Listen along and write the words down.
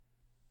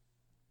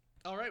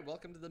All right,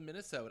 welcome to the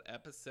Minnesota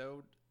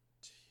episode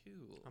 2.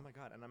 Oh my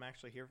god, and I'm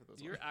actually here for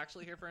this You're one.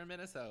 actually here for a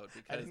Minnesota I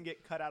because didn't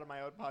get cut out of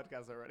my own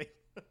podcast already.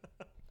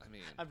 I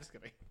mean, I'm just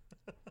kidding.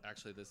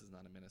 actually this is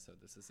not a Minnesota.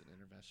 This is an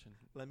intervention.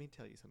 Let me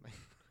tell you something.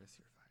 Chris,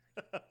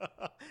 you're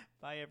fired.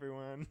 Bye,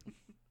 everyone.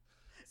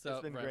 So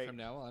It's been right great. from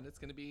now on, it's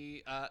going to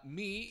be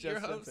me, Just your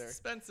host Spencer.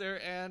 Spencer,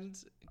 and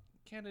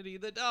Kennedy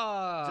the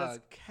dog.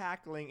 Just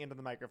cackling into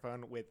the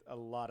microphone with a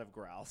lot of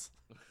growls.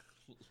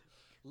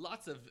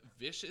 Lots of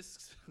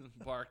vicious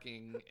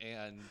barking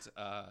and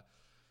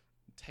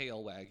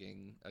tail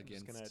wagging I'm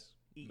against just gonna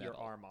eat metal.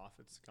 your arm off.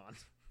 It's gone.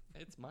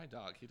 It's my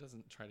dog. He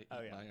doesn't try to eat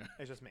Oh yeah, my arm.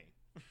 it's just me.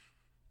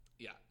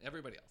 Yeah,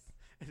 everybody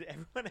else.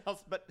 Everyone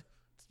else but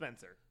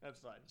Spencer. That's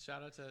fine.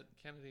 Shout out to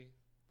Kennedy.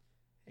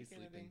 Hey, He's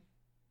Kennedy. sleeping.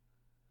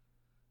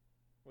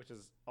 Which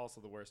is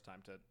also the worst time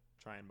to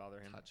try and bother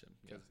him Touch him.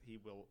 Yeah. because he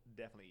will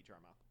definitely eat your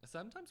arm off.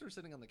 Sometimes we're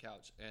sitting on the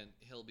couch and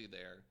he'll be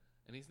there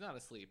and he's not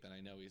asleep and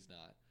I know he's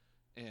not.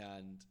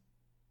 And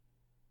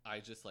I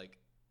just like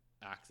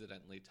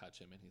accidentally touch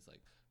him and he's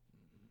like,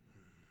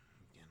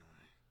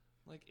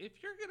 if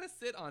you're going to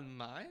sit on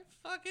my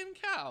fucking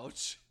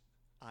couch.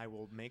 I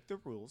will make the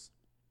rules.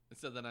 And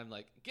so then I'm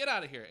like, get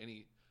out of here. And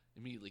he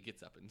immediately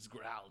gets up and is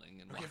growling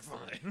and walks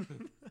away.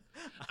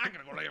 I'm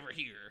going to go over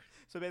here.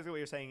 So basically what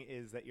you're saying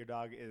is that your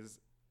dog is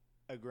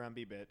a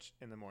grumpy bitch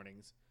in the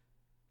mornings,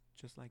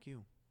 just like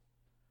you.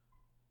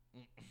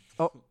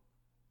 Oh.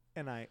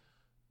 And I,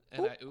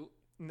 And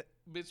N-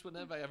 bitch, when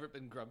have I ever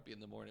been grumpy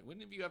in the morning? When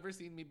have you ever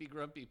seen me be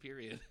grumpy,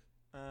 period?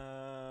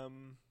 I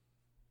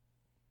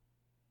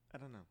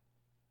don't know.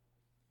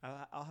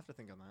 I'll have to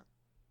think on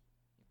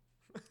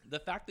that. The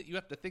fact that you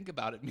have to think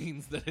about it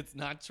means that it's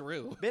not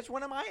true. Bitch,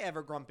 when am I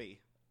ever grumpy?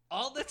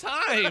 All the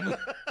time.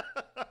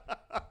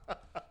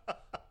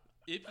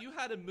 If you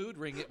had a mood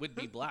ring, it would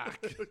be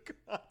black.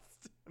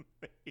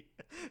 Constantly.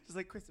 Just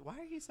like, Chris, why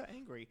are you so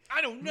angry?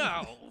 I don't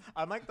know.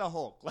 I'm like the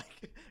Hulk.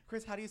 Like,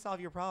 Chris, how do you solve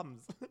your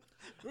problems?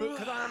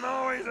 Because I'm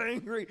always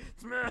angry.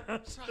 Smash.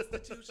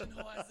 Prostitution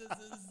horses.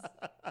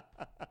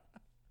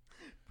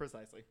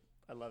 Precisely.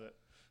 I love it.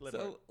 Live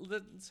hard. So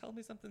tell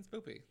me something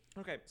spoopy.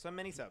 Okay, so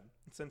mini-sub.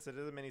 Since it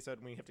is a mini-sub,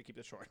 we have to keep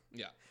this short.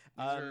 Yeah.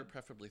 These are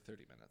preferably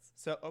 30 minutes.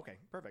 So, okay,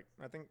 perfect.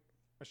 I think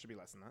it should be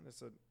less than that.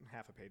 It's a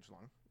half a page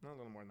long. Not a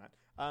little more than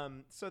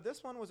that. So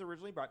this one was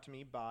originally brought to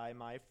me by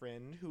my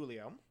friend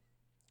Julio,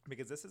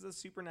 because this is a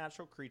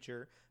supernatural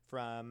creature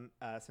from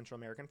Central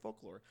American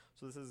folklore.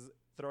 So this is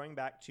throwing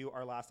back to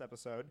our last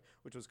episode,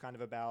 which was kind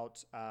of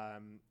about,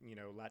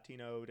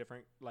 Latino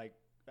different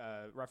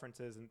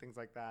references and things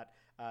like that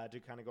to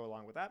kind of go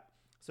along with that.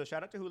 So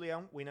shout out to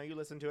Julio. We know you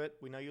listen to it.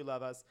 We know you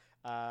love us.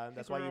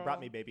 That's why you brought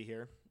me, baby,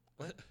 here.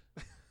 What?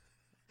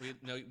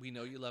 We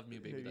know you love me,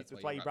 baby. That's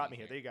why you brought me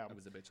here. There you go. I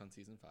was a bitch on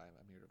season 5.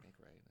 I'm here to make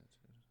right.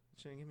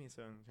 Should give me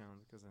some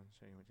challenge because I'll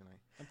show you what you like.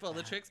 I'm full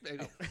of tricks,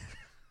 baby.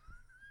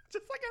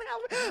 Just like on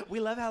Halloween. We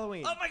love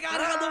Halloween. Oh my God,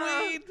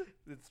 Halloween!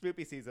 It's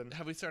spoopy season.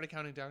 Have we started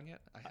counting down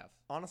yet? I have.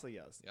 Honestly,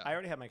 yes. Yeah. I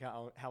already have my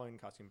Halloween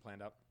costume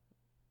planned out.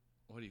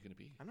 What are you going to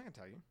be? I'm not going to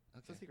tell you.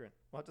 It's a Okay. secret.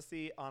 We'll have to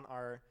see on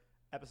our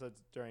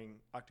episodes during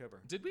October.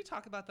 Did we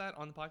talk about that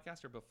on the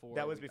podcast or before?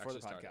 That was we before the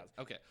actually started?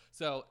 podcast. Okay,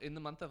 so in the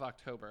month of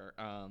October,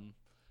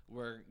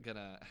 we're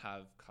gonna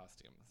have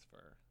costumes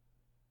for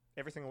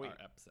Every single week.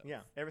 our episodes.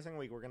 Yeah, every single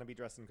week we're going to be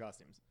dressed in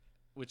costumes.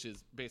 which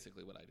is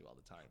basically what I do all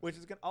the time. Which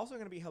is also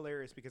going to be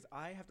hilarious because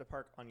I have to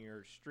park on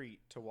your street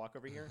to walk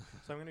over here.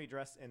 So I'm going to be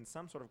dressed in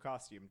some sort of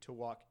costume to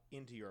walk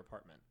into your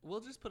apartment.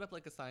 We'll just put up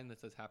like a sign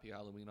that says "Happy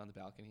Halloween" on the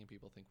balcony, and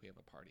people think we have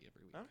a party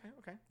every week.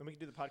 Okay. Then we can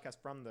do the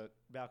podcast from the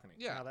balcony.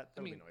 Yeah, Now that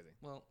I would mean, be noisy.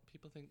 Well,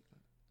 people think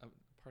a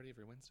party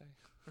every Wednesday.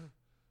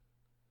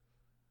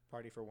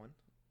 Party for one.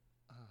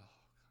 Oh.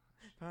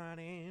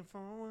 Party for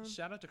one.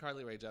 Shout out to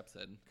Carly Rae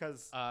Jepsen.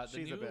 Because The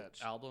she's new a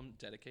bitch. album,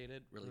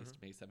 Dedicated, released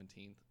May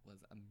 17th, was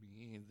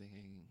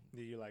amazing.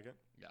 Do you like it?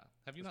 Yeah.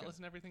 Have you That's not good.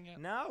 listened to everything yet?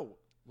 No.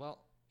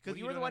 Well, Because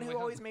you were the one who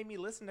always made me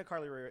listen to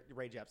Carly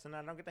Rae Jepsen. And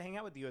I don't get to hang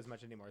out with you as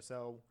much anymore.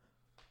 So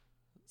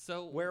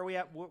So where are we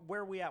at?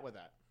 Where are we at with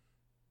that?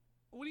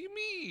 What do you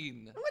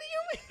mean? What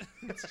do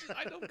you mean?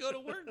 I don't go to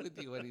work with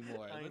you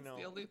anymore. I That's know.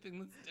 the only thing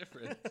that's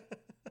different.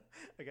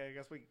 Okay, I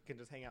guess we can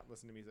just hang out and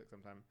listen to music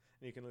sometime.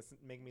 And you can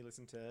make me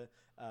listen to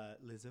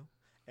Lizzo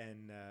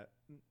and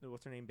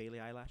what's her name, Bailey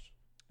Eyelash.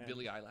 And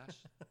Billie Eyelash?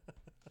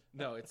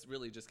 No, it's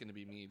really just going to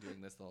be me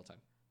doing this the whole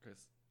time. Chris,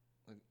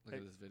 look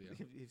at this video.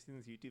 You've seen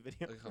this YouTube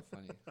video? Look how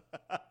funny.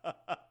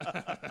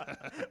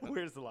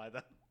 Where's the lie,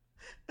 though?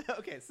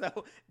 Okay,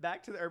 so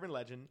back to the urban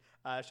legend.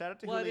 Shout out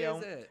to What Julio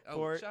is it? Oh,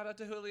 for, shout out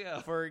to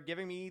Julio. for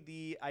giving me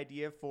the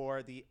idea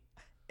for the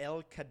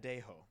El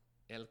Cadejo.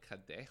 El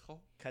Cadejo?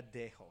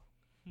 Cadejo.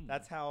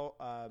 That's how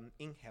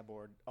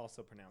Ingeborg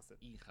also pronounced it.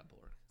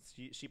 Ingeborg.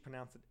 She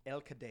pronounced it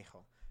El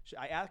Cadejo.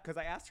 I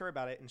asked her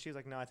about it, and she was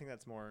like, "No, I think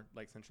that's more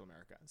like Central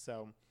America."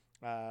 So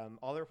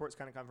all the reports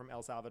kind of come from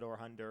El Salvador,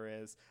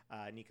 Honduras,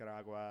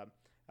 Nicaragua,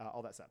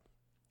 all that stuff.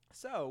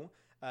 So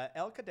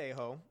El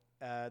Cadejo,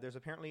 there's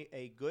apparently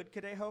a good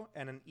Cadejo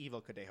and an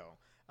evil Cadejo.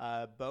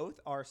 Both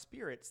are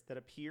spirits that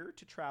appear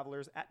to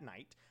travelers at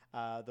night.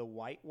 The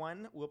white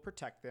one will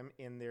protect them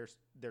in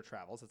their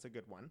travels. That's a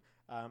good one.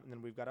 And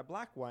then we've got a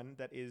black one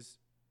that is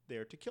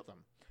there to kill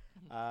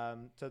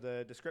them. So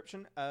the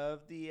description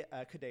of the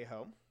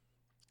Kadeho,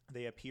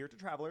 they appear to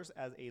travelers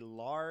as a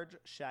large,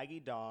 shaggy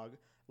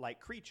dog-like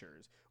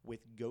creatures with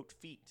goat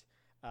feet,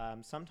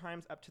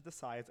 sometimes up to the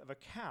size of a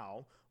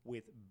cow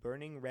with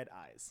burning red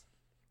eyes.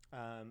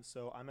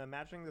 So I'm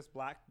imagining this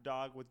black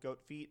dog with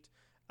goat feet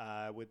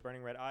with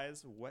burning red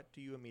eyes. What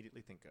do you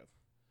immediately think of?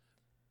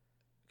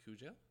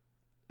 Cujo?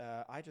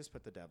 I just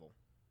put the devil.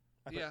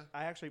 Yeah.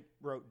 I actually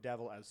wrote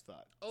devil as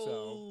fuck. Oh,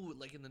 So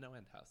like in the No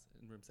End House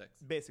in room 6.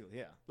 basically,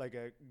 yeah, like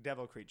a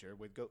devil creature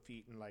with goat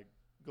feet and like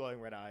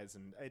glowing red eyes,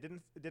 and it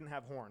didn't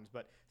have horns,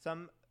 but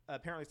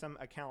apparently some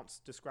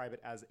accounts describe it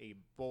as a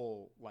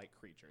bull-like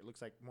creature. It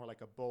looks like more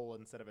like a bull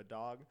instead of a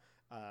dog.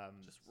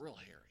 Just real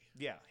hairy.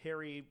 Yeah,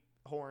 hairy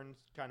horns,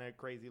 kind of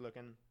crazy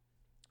looking.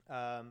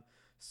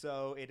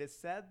 So it is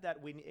said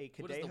that when a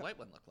What does the Kadeho, white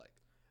one look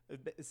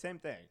like? same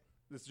thing.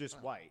 It's just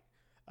Oh. white,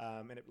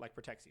 and it like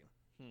protects you.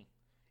 Hmm.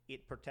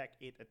 It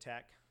protect, it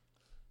attack.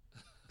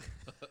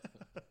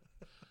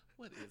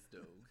 What is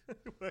dog?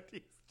 What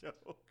is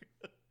dog?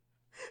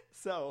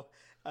 So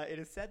it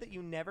is said that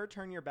you never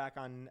turn your back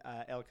on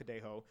El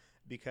Cadejo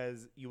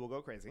because you will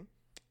go crazy,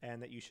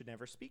 and that you should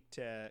never speak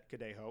to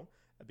Cadejo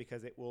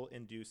because it will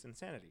induce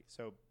insanity.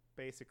 So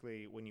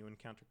basically, when you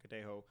encounter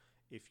Cadejo,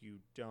 if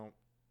you don't,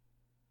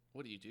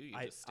 What do? You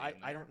I, just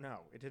stand there? I don't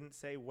know. It didn't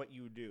say what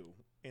you do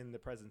in the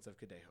presence of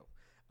Cadejo.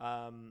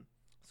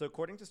 So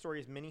according to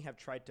stories, many have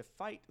tried to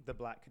fight the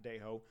Black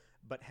Cadejo,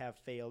 but have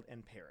failed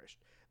and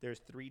perished. There's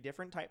 3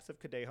 different types of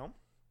Cadejo.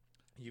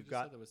 You You've just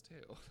got said there was 2.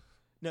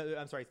 no,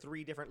 I'm sorry,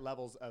 3 different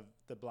levels of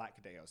the Black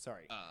Cadejo.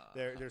 Sorry,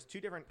 there's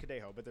 2 different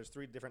Cadejo, but there's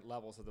 3 different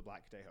levels of the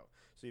Black Cadejo.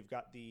 So you've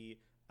got the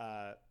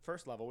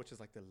first level, which is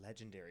like the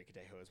legendary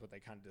Cadejo, is what they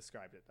kind of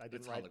described it.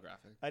 It's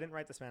holographic. I didn't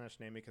write the Spanish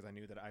name because I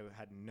knew that I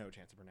had no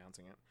chance of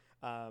pronouncing it.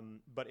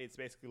 But it's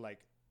basically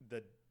like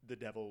the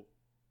devil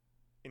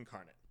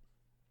incarnate.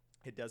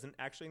 It doesn't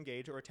actually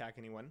engage or attack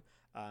anyone,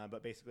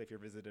 but basically, if you're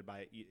visited by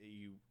it,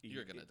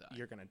 You're gonna die.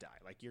 You're gonna die.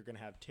 Like you're gonna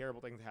have terrible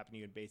things happen to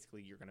you, and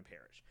basically, you're gonna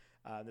perish.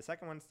 The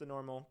second one's the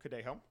normal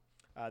Cadejo.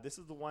 This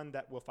is the one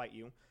that will fight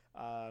you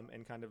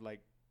and kind of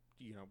like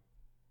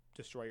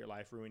destroy your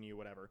life, ruin you,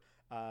 whatever.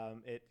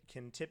 It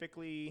can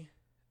typically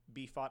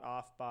be fought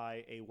off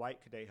by a white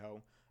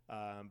Cadejo,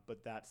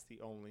 but that's the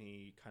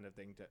only kind of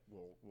thing that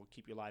will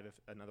keep you alive if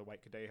another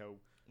white Cadejo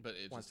But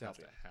it wants just has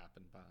to to help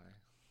happen by.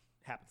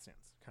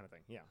 happenstance kind of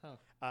thing. Yeah. Huh.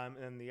 And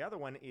then the other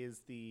one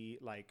is the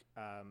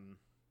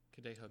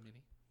Cadejo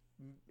Mini.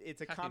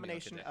 it's a Happy Meal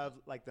combination Cadejo. of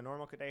like the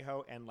normal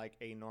Cadejo and like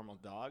a normal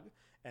dog,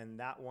 and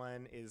that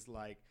one is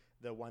like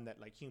the one that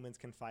like humans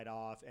can fight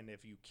off, and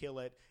if you kill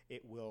it,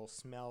 it will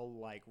smell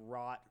like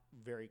rot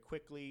very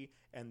quickly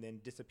and then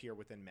disappear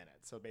within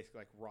minutes. So basically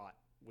like rot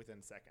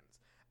within seconds.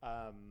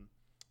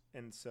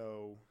 And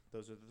so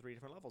those are the 3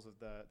 different levels of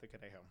the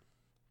Cadejo.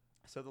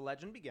 So the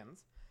legend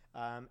begins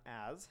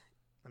as,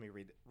 let me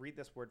read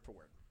this word for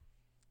word.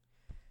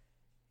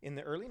 In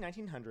the early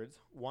 1900s,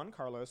 Juan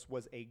Carlos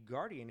was a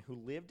guardian who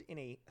lived in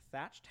a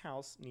thatched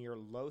house near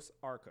Los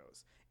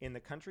Arcos in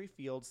the country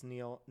fields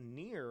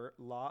near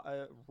La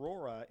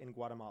Aurora in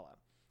Guatemala.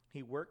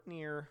 He worked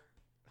near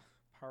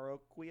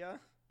Parroquia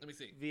Let me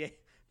see.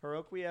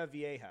 Parroquia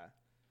Vieja.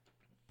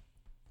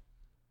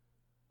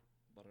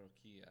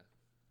 Barroquilla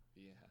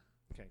Vieja.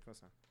 Okay,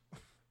 close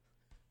enough.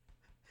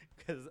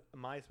 Because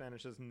my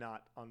Spanish is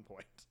not on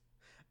point.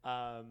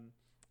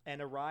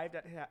 And arrived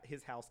at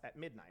his house at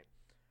midnight.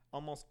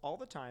 Almost all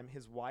the time,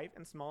 his wife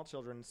and small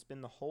children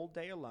spend the whole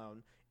day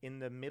alone in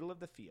the middle of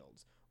the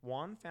fields.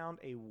 Juan found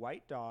a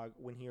white dog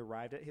when he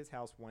arrived at his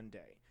house one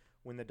day.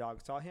 When the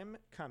dog saw him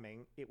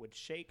coming, it would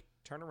shake,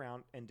 turn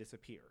around, and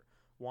disappear.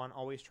 Juan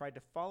always tried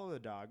to follow the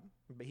dog,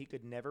 but he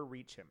could never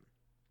reach him.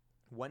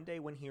 One day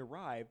when he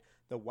arrived,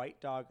 the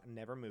white dog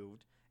never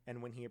moved,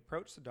 and when he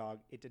approached the dog,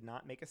 it did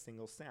not make a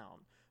single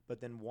sound.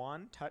 But then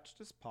Juan touched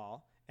his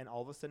paw, and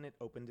all of a sudden it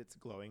opened its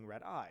glowing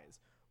red eyes.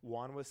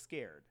 Juan was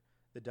scared.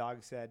 The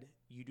dog said,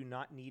 "You do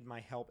not need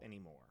my help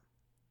anymore."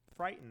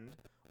 Frightened,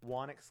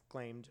 Juan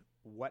exclaimed,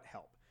 "What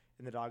help?"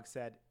 And the dog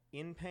said,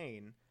 "In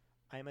pain,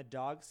 I am a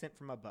dog sent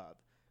from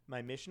above.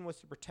 My mission was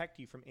to protect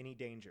you from any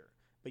danger,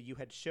 but you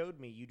had showed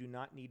me you do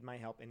not need my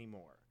help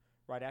anymore."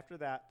 Right after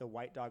that, the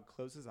white dog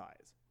closed his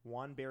eyes.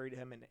 Juan buried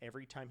him, and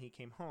every time he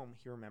came home,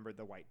 he remembered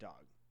the white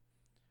dog.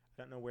 I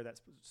don't know where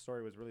that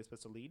story was really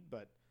supposed to lead,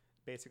 but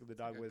basically the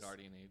dog Like a was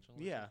guardian angel.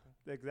 or yeah,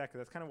 something? exactly.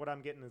 That's kind of what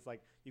I'm getting is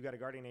like you've got a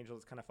guardian angel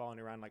that's kind of following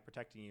around, like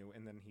protecting you,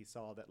 and then he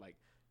saw that like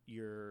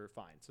you're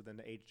fine. So then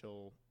the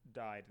angel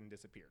died and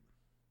disappeared.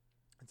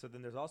 And so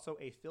then there's also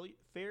a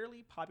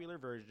fairly popular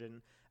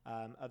version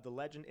of the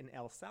legend in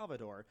El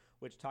Salvador,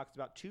 which talks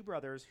about 2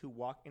 brothers who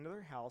walk into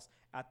their house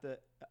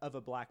of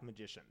a black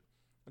magician.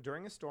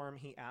 During a storm,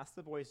 he asked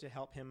the boys to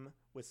help him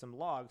with some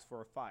logs for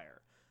a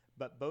fire,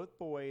 but both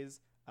boys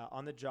slack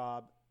on the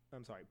job,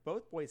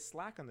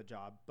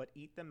 but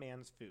eat the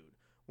man's food.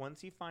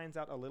 Once he finds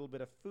out a little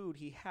bit of food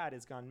he had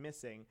is gone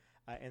missing,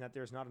 and that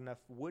there's not enough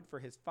wood for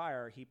his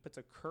fire, he puts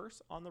a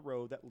curse on the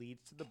road that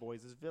leads to the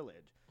boys'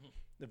 village.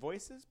 The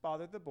voices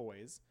bother the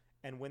boys,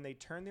 and when they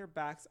turn their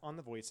backs on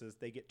the voices,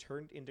 they get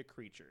turned into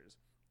creatures,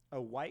 a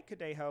white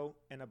Cadejo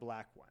and a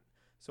black one.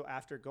 So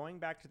after going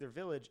back to their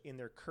village in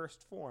their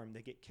cursed form,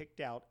 they get kicked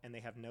out and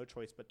they have no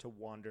choice but to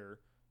wander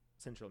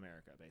Central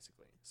America,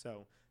 basically.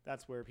 So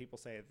that's where people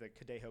say the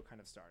Cadejo kind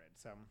of started.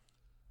 So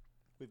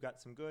we've got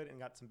some good and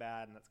got some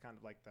bad, and that's kind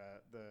of like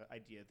the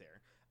idea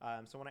there.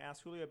 So when I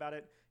asked Julio about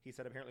it, he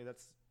said apparently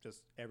that's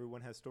just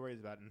everyone has stories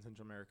about it in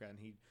Central America, and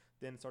he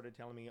then started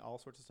telling me all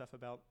sorts of stuff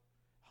about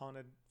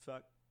haunted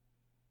fuck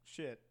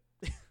shit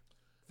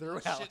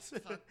throughout.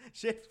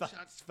 Shit fuck.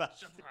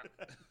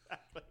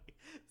 Exactly.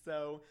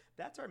 So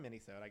that's our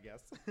mini-sode, I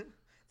guess.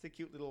 It's a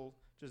cute little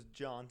just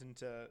jaunt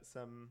into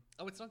some...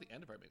 Oh, it's not the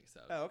end of our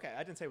mini-sode. Oh, okay.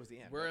 I didn't say it was the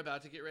end. We're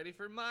about to get ready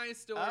for my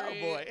story.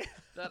 Oh, boy.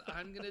 That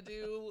I'm going to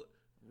do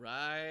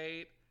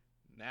right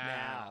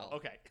now.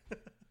 Okay.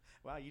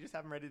 Wow, you just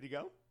have them ready to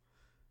go?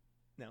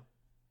 No,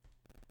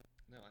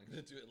 I'm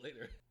going to do it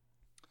later.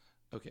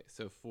 Okay,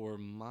 so for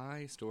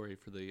my story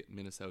for the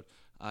Minnesota,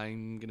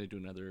 I'm going to do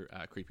another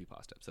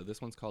creepypasta. So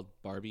this one's called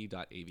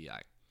Barbie.avi.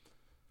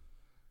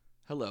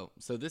 Hello,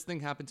 so this thing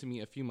happened to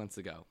me a few months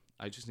ago.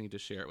 I just need to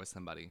share it with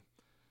somebody.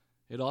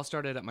 It all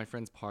started at my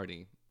friend's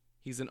party.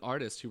 He's an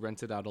artist who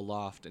rented out a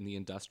loft in the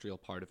industrial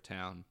part of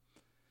town.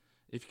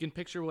 If you can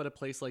picture what a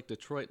place like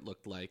Detroit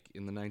looked like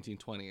in the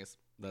 1920s,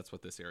 that's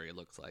what this area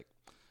looks like.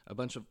 A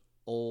bunch of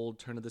old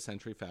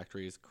turn-of-the-century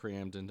factories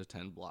crammed into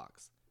 10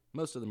 blocks.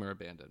 Most of them are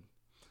abandoned.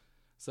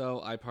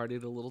 So I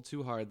partied a little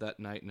too hard that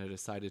night and I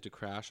decided to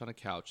crash on a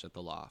couch at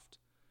the loft.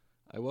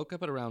 I woke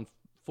up at around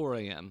 4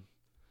 a.m.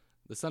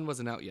 The sun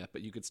wasn't out yet,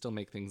 but you could still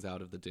make things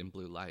out of the dim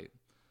blue light.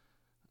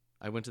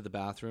 I went to the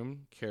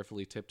bathroom,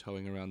 carefully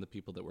tiptoeing around the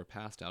people that were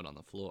passed out on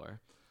the floor.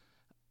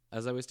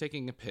 As I was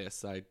taking a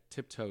piss, I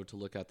tiptoed to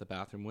look out the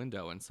bathroom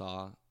window and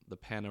saw the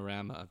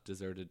panorama of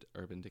deserted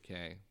urban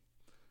decay.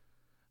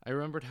 I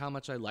remembered how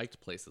much I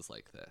liked places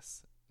like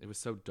this. It was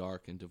so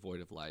dark and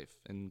devoid of life,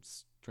 and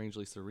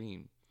strangely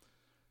serene.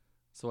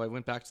 So I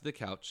went back to the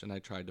couch and I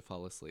tried to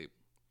fall asleep.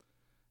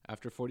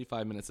 After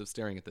 45 minutes of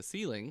staring at the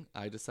ceiling,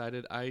 I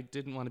decided I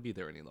didn't want to be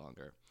there any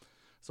longer.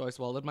 So I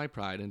swallowed my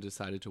pride and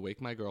decided to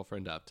wake my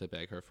girlfriend up to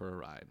beg her for a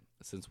ride,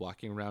 since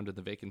walking around in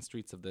the vacant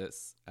streets of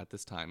at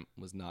this time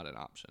was not an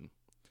option.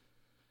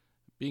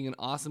 Being an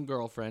awesome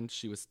girlfriend,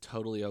 she was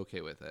totally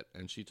okay with it,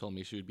 and she told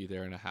me she would be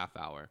there in a half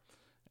hour,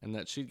 and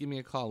that she'd give me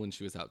a call when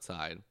she was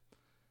outside.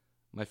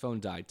 My phone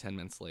died 10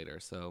 minutes later,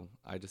 so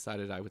I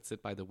decided I would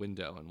sit by the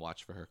window and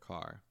watch for her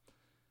car.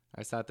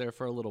 I sat there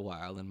for a little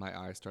while, and my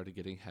eyes started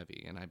getting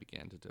heavy, and I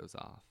began to doze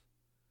off.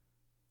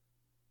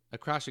 A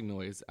crashing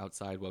noise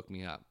outside woke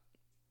me up.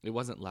 It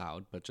wasn't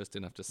loud, but just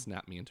enough to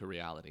snap me into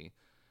reality.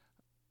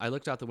 I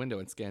looked out the window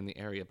and scanned the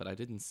area, but I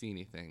didn't see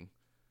anything.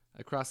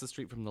 Across the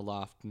street from the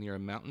loft, near a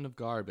mountain of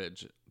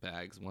garbage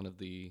bags, one of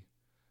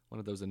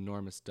those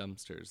enormous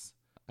dumpsters,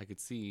 I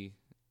could see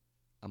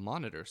a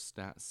monitor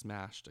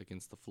smashed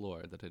against the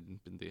floor that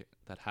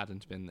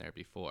hadn't been there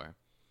before.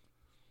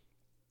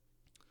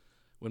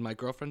 When my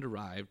girlfriend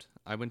arrived,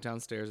 I went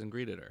downstairs and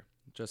greeted her.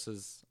 Just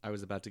as I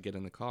was about to get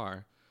in the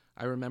car,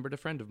 I remembered a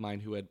friend of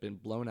mine who had been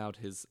blown out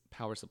his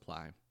power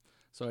supply,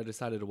 so I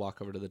decided to walk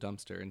over to the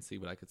dumpster and see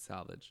what I could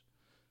salvage.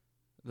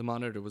 The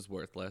monitor was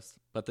worthless,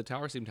 but the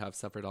tower seemed to have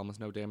suffered almost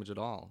no damage at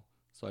all,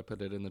 so I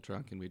put it in the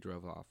trunk and we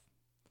drove off.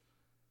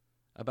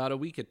 About a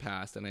week had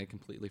passed and I had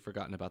completely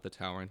forgotten about the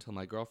tower until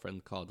my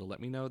girlfriend called to let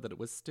me know that it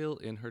was still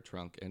in her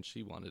trunk and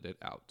she wanted it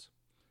out.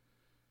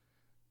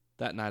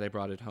 That night I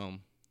brought it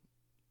home.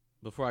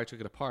 Before I took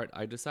it apart,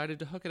 I decided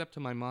to hook it up to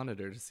my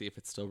monitor to see if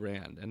it still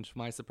ran, and to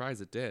my surprise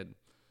it did.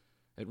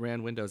 It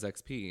ran Windows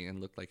XP and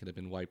looked like it had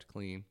been wiped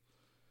clean.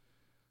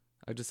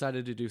 I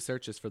decided to do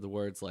searches for the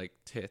words like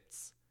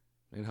tits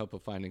in hope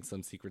of finding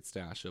some secret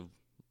stash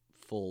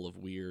full of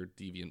weird,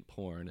 deviant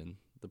porn and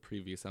the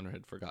previous owner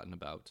had forgotten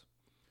about.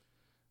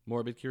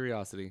 Morbid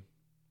curiosity.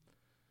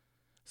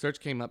 Search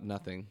came up,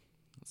 nothing.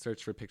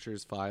 Searched for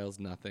pictures, files,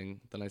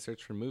 nothing. Then I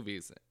searched for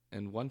movies,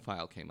 and one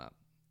file came up.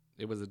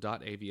 It was a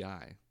 .avi.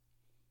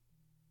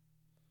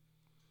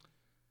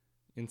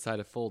 Inside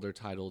a folder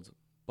titled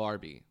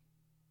Barbie,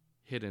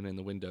 hidden in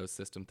the Windows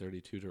System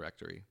 32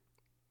 directory.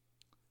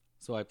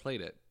 So I played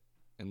it,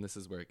 and this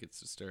is where it gets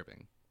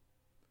disturbing.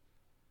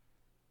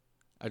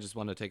 I just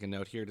want to take a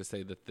note here to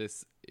say that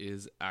this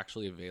is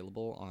actually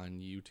available on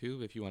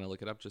YouTube. If you want to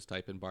look it up, just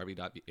type in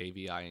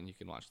Barbie.avi and you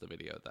can watch the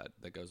video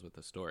that goes with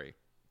the story.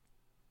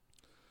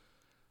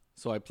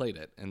 So I played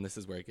it, and this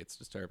is where it gets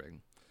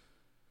disturbing.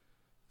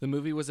 The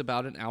movie was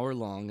about an hour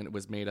long, and it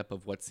was made up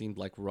of what seemed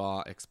like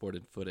raw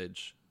exported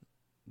footage.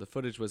 The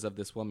footage was of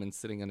this woman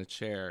sitting in a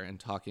chair and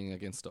talking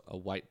against a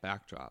white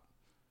backdrop.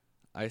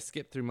 I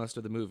skipped through most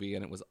of the movie,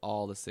 and it was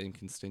all the same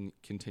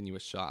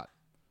continuous shot.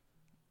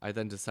 I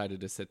then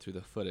decided to sit through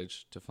the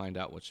footage to find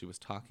out what she was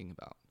talking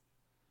about.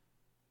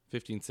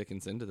 15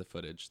 seconds into the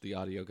footage, the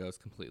audio goes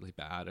completely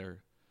bad,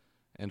 or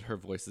and her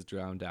voice is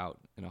drowned out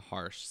in a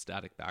harsh,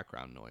 static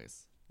background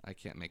noise. I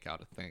can't make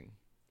out a thing.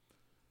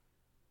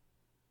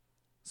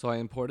 So I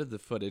imported the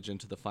footage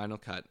into the Final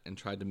Cut and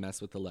tried to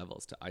mess with the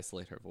levels to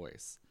isolate her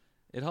voice.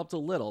 It helped a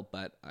little,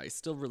 but I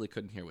still really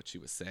couldn't hear what she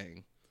was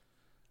saying.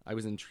 I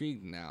was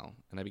intrigued now,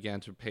 and I began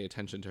to pay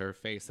attention to her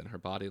face and her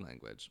body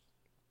language.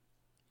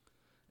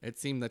 It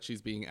seemed that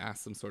she's being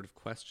asked some sort of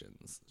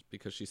questions,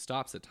 because she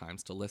stops at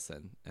times to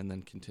listen and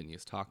then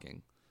continues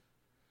talking.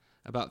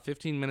 About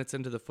 15 minutes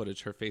into the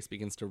footage, her face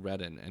begins to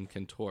redden and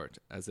contort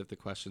as if the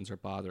questions are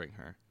bothering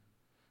her,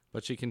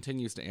 but she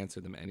continues to answer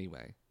them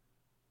anyway.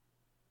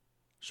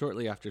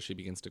 Shortly after, she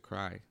begins to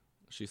cry.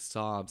 She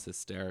sobs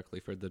hysterically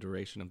for the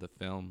duration of the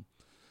film.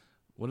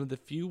 One of the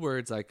few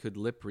words I could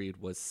lip read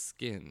was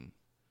skin.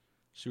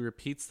 She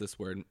repeats this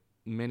word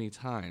many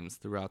times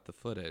throughout the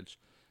footage,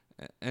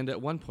 and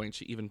at one point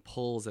she even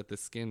pulls at the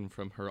skin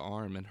from her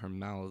arm and her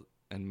mouth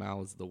and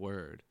mouths the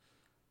word.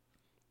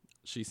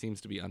 She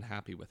seems to be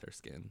unhappy with her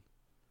skin.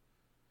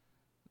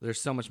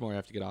 There's so much more I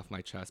have to get off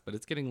my chest, but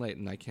it's getting late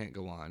and I can't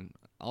go on.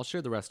 I'll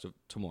share the rest of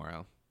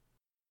tomorrow.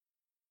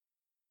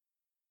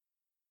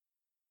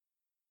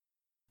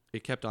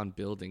 It kept on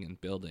building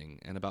and building,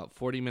 and about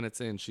 40 minutes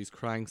in, she's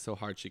crying so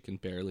hard she can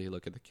barely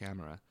look at the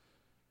camera.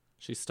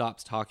 She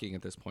stops talking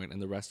at this point,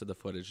 and the rest of the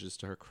footage is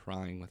to her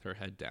crying with her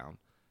head down.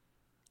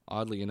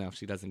 Oddly enough,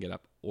 she doesn't get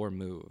up or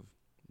move.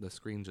 The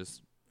screen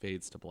just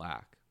fades to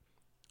black.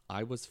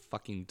 I was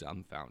fucking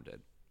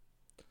dumbfounded.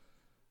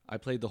 I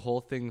played the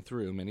whole thing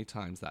through many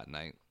times that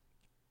night,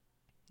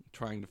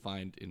 trying to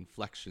find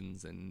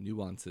inflections and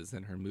nuances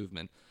in her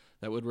movement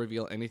that would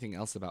reveal anything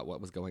else about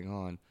what was going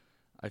on.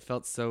 I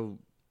felt so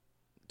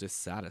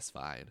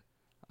dissatisfied.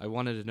 I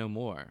wanted to know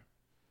more.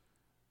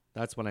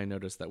 That's when I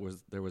noticed that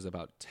there was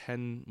about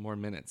 10 more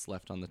minutes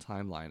left on the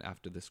timeline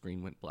after the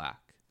screen went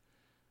black.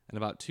 And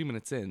about 2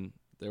 minutes in,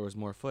 there was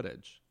more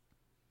footage.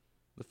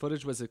 The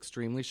footage was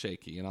extremely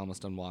shaky and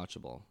almost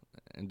unwatchable,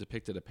 and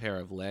depicted a pair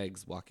of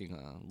legs walking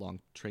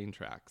along train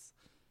tracks.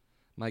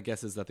 My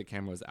guess is that the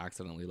camera was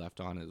accidentally left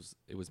on as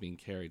it was being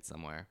carried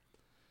somewhere.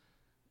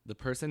 The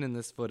person in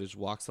this footage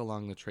walks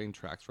along the train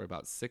tracks for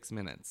about 6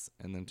 minutes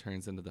and then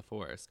turns into the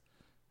forest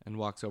and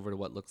walks over to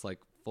what looks like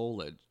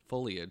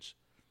foliage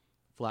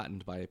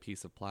flattened by a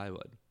piece of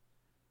plywood.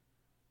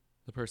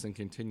 The person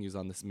continues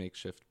on this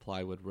makeshift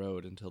plywood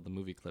road until the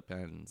movie clip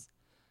ends.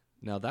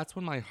 Now that's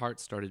when my heart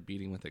started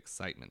beating with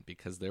excitement,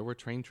 because there were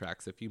train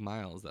tracks a few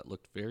miles that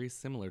looked very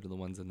similar to the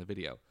ones in the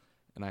video,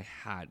 and I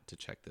had to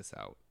check this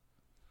out.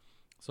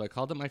 So I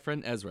called up my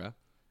friend Ezra.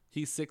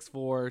 He's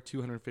 6'4",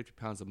 250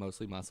 pounds of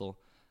mostly muscle.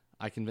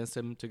 I convinced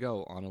him to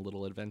go on a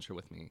little adventure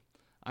with me.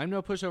 I'm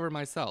no pushover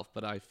myself,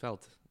 but I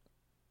felt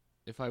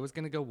if I was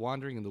going to go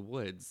wandering in the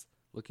woods,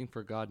 looking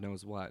for God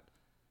knows what,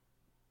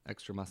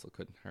 extra muscle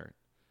couldn't hurt.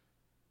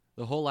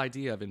 The whole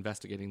idea of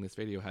investigating this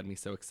video had me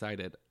so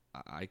excited,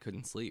 I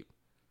couldn't sleep.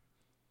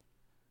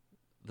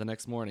 The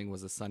next morning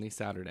was a sunny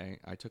Saturday.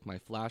 I took my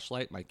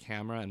flashlight, my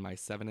camera, and my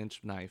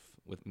 7-inch knife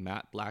with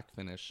matte black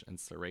finish and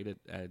serrated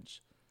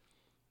edge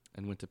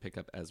and went to pick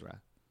up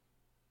Ezra.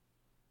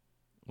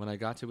 When I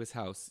got to his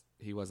house,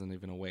 he wasn't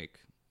even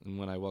awake, and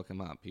when I woke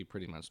him up, he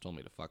pretty much told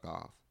me to fuck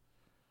off.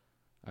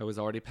 I was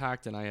already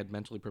packed, and I had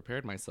mentally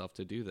prepared myself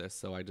to do this,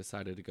 so I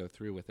decided to go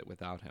through with it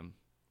without him.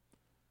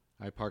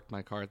 I parked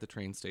my car at the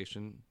train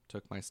station,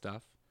 took my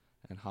stuff,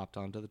 and hopped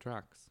onto the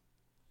tracks.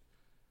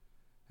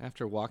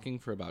 After walking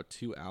for about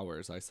 2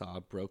 hours, I saw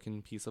a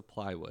broken piece of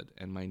plywood,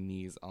 and my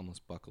knees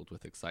almost buckled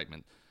with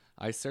excitement.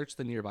 I searched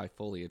the nearby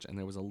foliage, and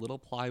there was a little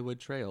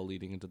plywood trail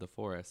leading into the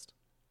forest.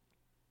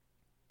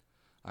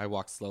 I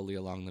walked slowly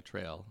along the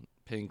trail,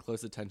 paying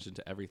close attention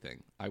to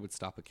everything. I would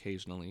stop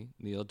occasionally,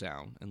 kneel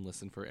down, and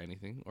listen for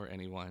anything or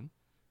anyone.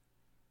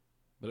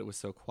 But it was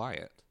so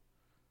quiet.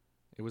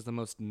 It was the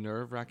most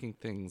nerve-wracking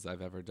things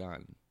I've ever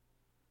done.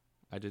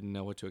 I didn't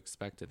know what to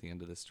expect at the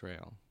end of this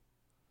trail.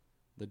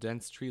 The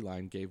dense tree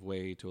line gave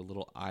way to a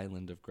little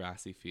island of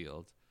grassy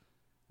field,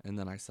 and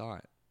then I saw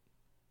it.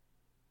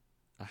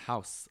 A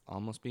house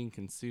almost being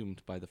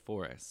consumed by the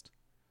forest.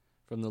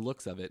 From the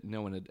looks of it,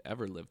 no one had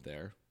ever lived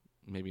there,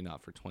 maybe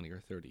not for 20 or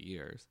 30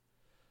 years.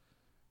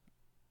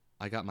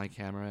 I got my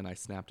camera and I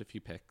snapped a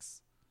few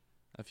pics.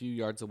 A few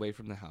yards away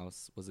from the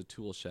house was a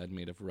tool shed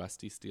made of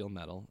rusty steel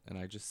metal, and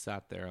I just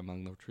sat there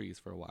among the trees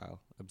for a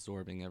while,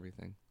 absorbing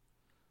everything.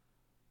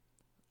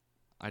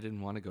 I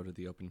didn't want to go to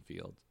the open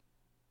field.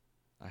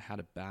 I had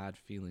a bad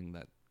feeling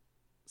that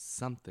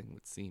something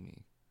would see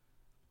me.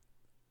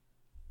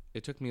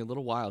 It took me a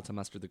little while to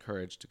muster the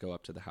courage to go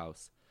up to the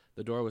house.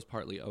 The door was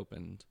partly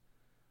opened.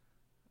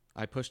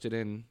 I pushed it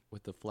in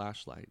with the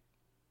flashlight,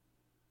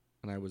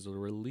 and I was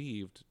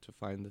relieved to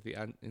find that the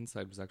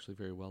inside was actually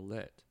very well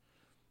lit.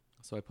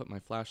 So I put my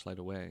flashlight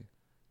away.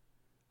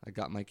 I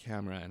got my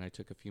camera and I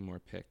took a few more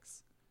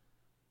pics.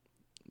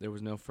 There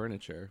was no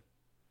furniture.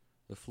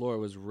 The floor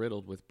was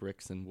riddled with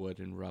bricks and wood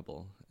and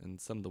rubble, and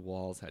some of the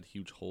walls had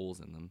huge holes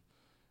in them.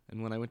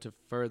 And when I went to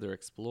further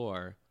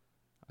explore,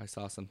 I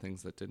saw some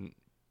things that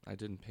I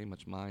didn't pay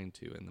much mind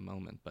to in the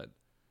moment, but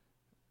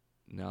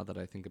Now that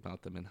I think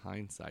about them in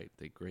hindsight,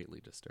 they greatly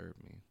disturb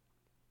me.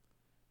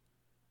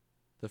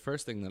 The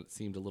first thing that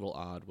seemed a little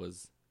odd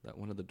was that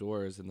one of the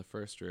doors in the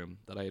first room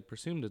that I had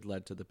presumed had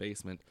led to the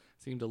basement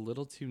seemed a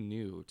little too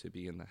new to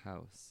be in the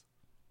house.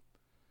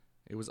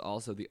 It was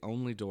also the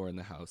only door in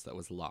the house that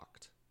was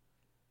locked.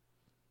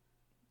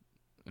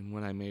 And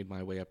when I made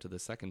my way up to the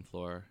second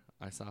floor,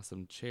 I saw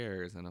some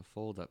chairs and a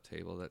fold-up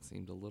table that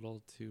seemed a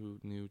little too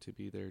new to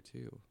be there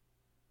too.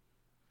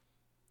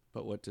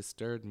 But what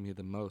disturbed me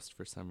the most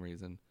for some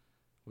reason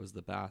was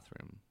the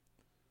bathroom.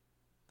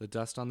 The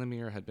dust on the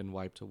mirror had been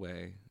wiped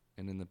away,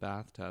 and in the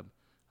bathtub,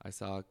 I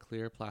saw a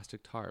clear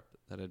plastic tarp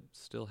that had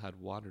still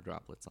had water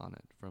droplets on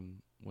it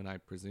from when I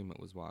presume it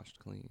was washed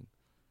clean.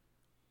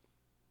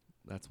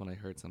 That's when I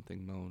heard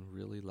something moan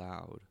really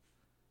loud.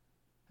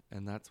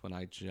 And that's when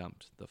I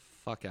jumped the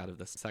fuck out of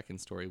the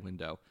second-story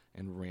window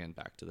and ran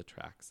back to the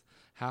tracks.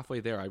 Halfway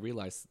there, I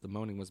realized the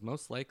moaning was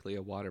most likely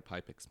a water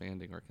pipe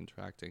expanding or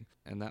contracting,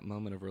 and that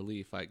moment of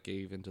relief I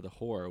gave into the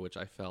horror which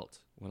I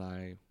felt when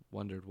I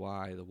wondered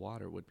why the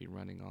water would be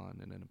running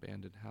on in an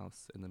abandoned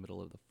house in the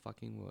middle of the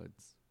fucking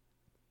woods.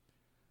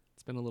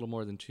 It's been a little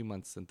more than 2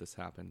 months since this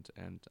happened,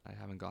 and I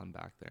haven't gone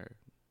back there,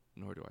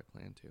 nor do I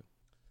plan to.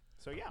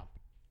 So, yeah.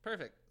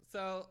 Perfect.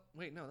 So,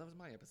 wait, no, that was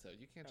my episode.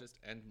 You can't just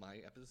end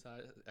my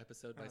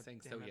episode by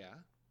saying, so, it. yeah.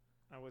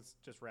 I was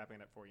just wrapping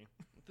it up for you.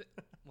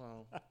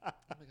 Well, oh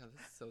my God,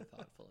 this is so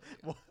thoughtful of you.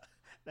 Well,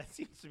 that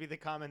seems to be the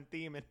common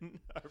theme in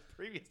our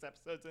previous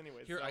episodes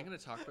anyway. Here, so. I'm going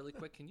to talk really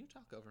quick. Can you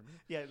talk over me?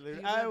 Yeah,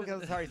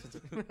 okay, sorry.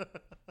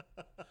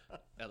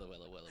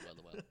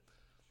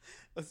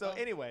 So,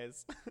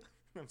 anyways,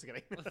 I'm just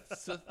kidding.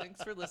 So,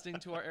 thanks for listening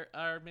to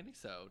our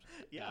mini-sode,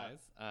 yeah.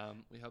 guys.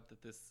 We hope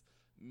that this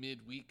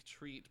midweek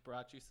treat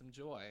brought you some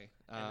joy.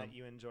 And that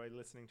you enjoyed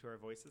listening to our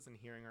voices and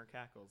hearing our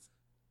cackles.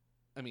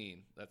 I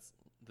mean,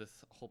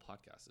 this whole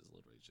podcast is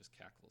literally just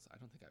cackles. I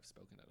don't think I've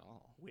spoken at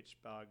all. Witch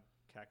bog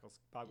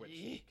cackles. Bog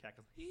witch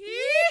cackles.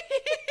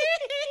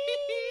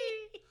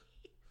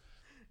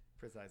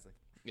 Precisely.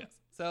 Yes.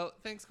 So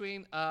thanks,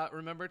 Queen.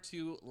 Remember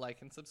to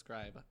like and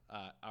subscribe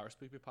Our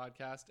Spoopy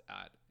Podcast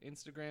at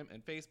Instagram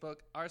and Facebook,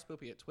 Our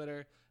Spoopy at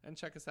Twitter, and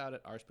check us out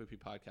at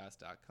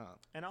ourspoopypodcast.com.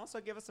 And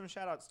also give us some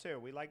shout outs too.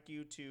 We like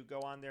you to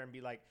go on there and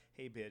be like,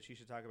 hey bitch, you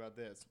should talk about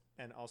this,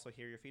 and also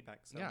hear your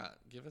feedback. So. Yeah,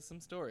 give us some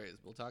stories.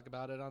 We'll talk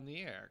about it on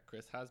the air.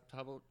 Chris has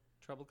trouble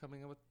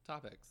coming up with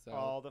topics. So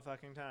all the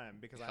fucking time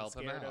because I'm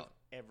scared of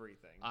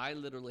everything. I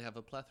literally have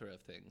a plethora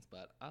of things,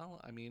 but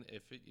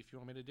if you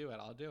want me to do it,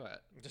 I'll do it.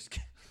 Just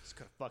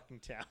go to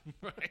fucking town.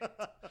 Right.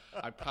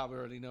 I probably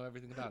already know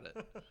everything about it.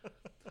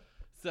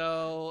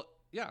 So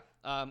yeah,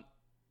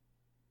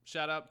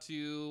 shout out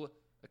to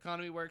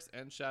Economy Works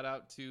and shout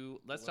out to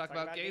Let's Talk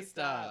About Gay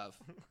Stuff.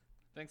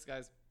 Thanks,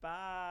 guys.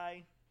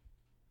 Bye.